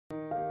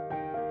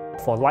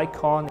For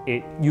LikeCoin,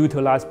 it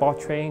utilizes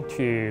blockchain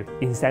to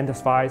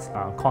incentivize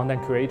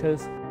content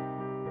creators.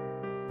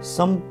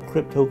 Some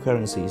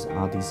cryptocurrencies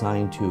are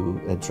designed to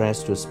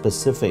address to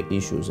specific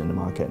issues in the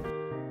market.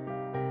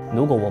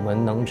 如果我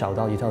们能找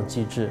到一套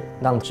机制，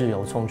让自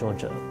由创作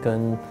者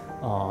跟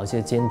一些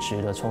兼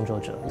职的创作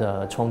者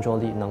的创作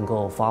力能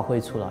够发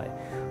挥出来，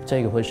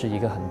这个会是一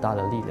个很大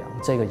的力量，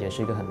这个也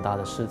是一个很大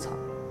的市场。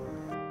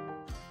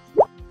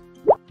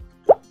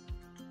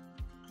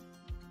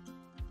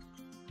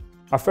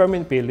I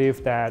firmly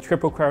believe that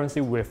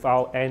cryptocurrency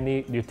without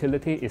any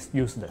utility is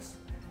useless,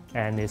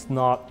 and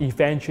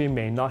eventually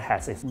may not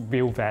have its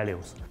real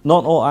values.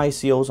 Not all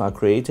ICOs are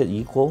created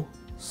equal.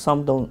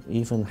 Some don't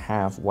even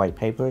have white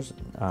papers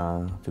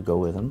to go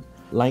with them.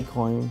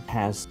 LikeCoin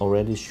has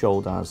already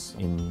showed us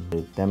in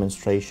the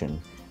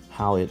demonstration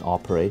how it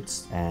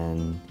operates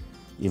and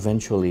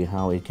eventually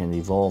how it can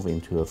evolve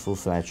into a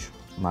full-fledged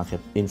market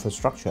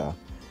infrastructure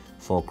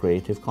for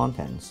creative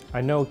contents.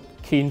 I know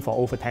Keen for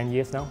over 10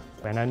 years now.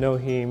 When I know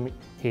him,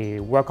 he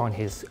worked on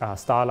his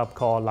startup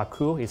called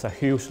LikeCoin. It's a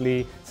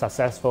hugely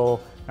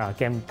successful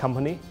game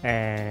company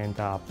and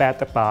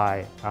backed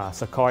by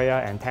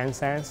Sequoia and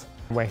Tencent.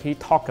 When he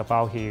talked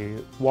about he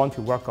want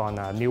to work on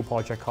a new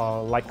project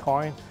called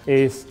LikeCoin,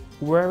 it's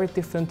very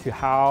different to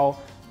how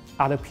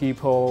other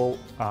people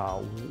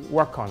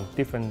work on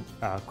different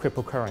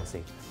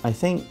cryptocurrency. I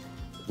think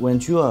when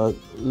you are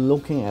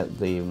looking at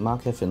the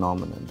market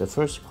phenomenon, the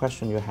first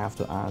question you have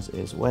to ask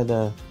is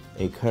whether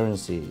a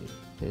currency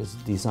is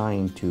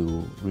designed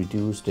to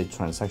reduce the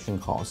transaction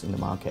costs in the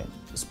market.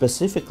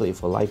 Specifically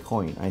for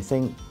LikeCoin, I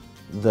think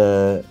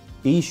the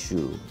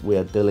issue we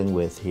are dealing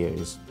with here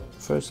is,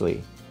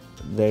 firstly,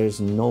 there is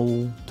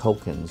no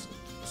tokens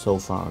so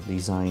far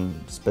designed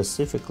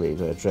specifically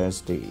to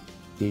address the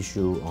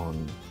issue on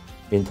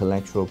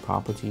intellectual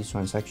property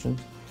transactions,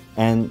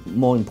 and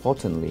more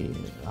importantly,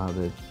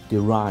 the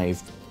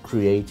derived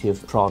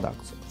creative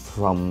products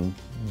from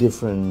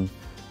different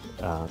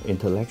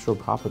intellectual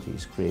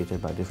properties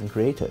created by different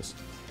creators.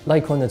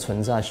 LikeCoin 的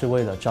存在是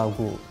为了照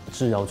顾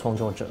自由创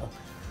作者。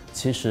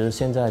其实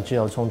现在自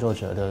由创作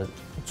者的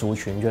族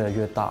群越来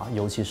越大，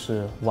尤其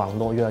是网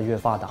络越来越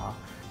发达。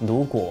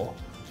如果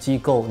机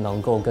构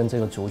能够跟这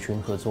个族群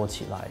合作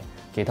起来，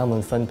给他们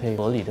分配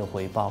合理的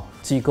回报，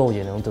机构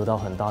也能得到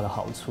很大的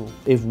好处。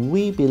If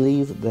we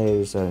believe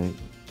there is a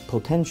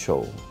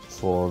potential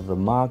for the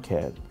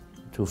market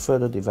to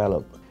further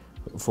develop,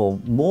 for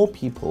more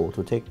people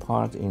to take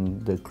part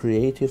in the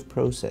creative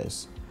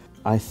process,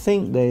 I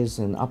think there is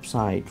an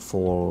upside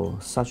for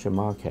such a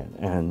market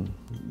and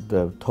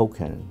the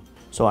token.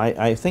 So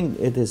I think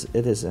it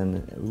is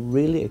a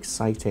really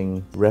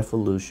exciting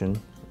revolution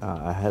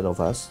ahead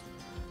of us.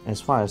 As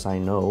far as I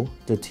know,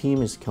 the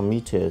team is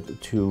committed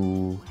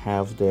to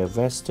have the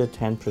vested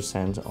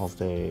 10% of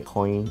the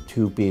coin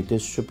to be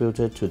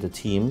distributed to the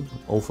team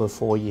over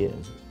 4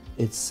 years.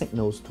 It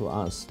signals to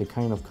us the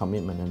kind of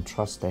commitment and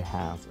trust they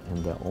have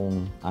in their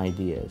own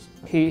ideas.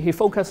 He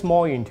focused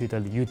more into the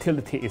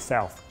utility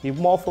itself. He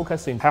more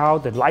focused in how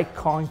the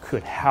LikeCoin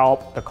could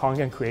help the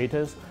content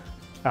creators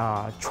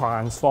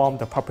transform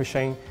the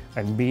publishing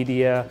and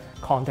media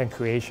content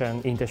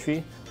creation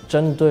industry.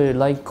 针对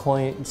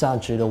LikeCoin 价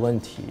值的问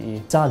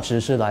题，价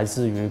值是来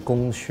自于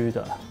供需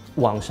的。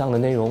网上的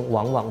内容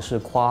往往是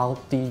跨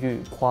地域、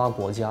跨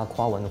国家、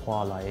跨文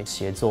化来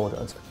协作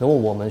的。如果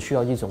我们需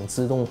要一种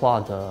自动化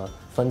的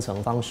分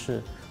层方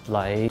式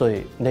来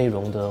对内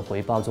容的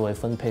回报作为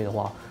分配的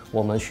话，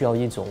我们需要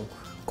一种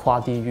跨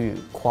地域、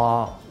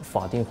跨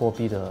法定货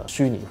币的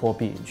虚拟货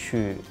币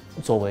去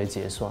作为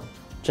结算。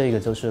这个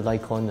就是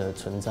LikeCoin 的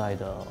存在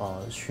的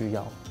需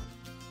要。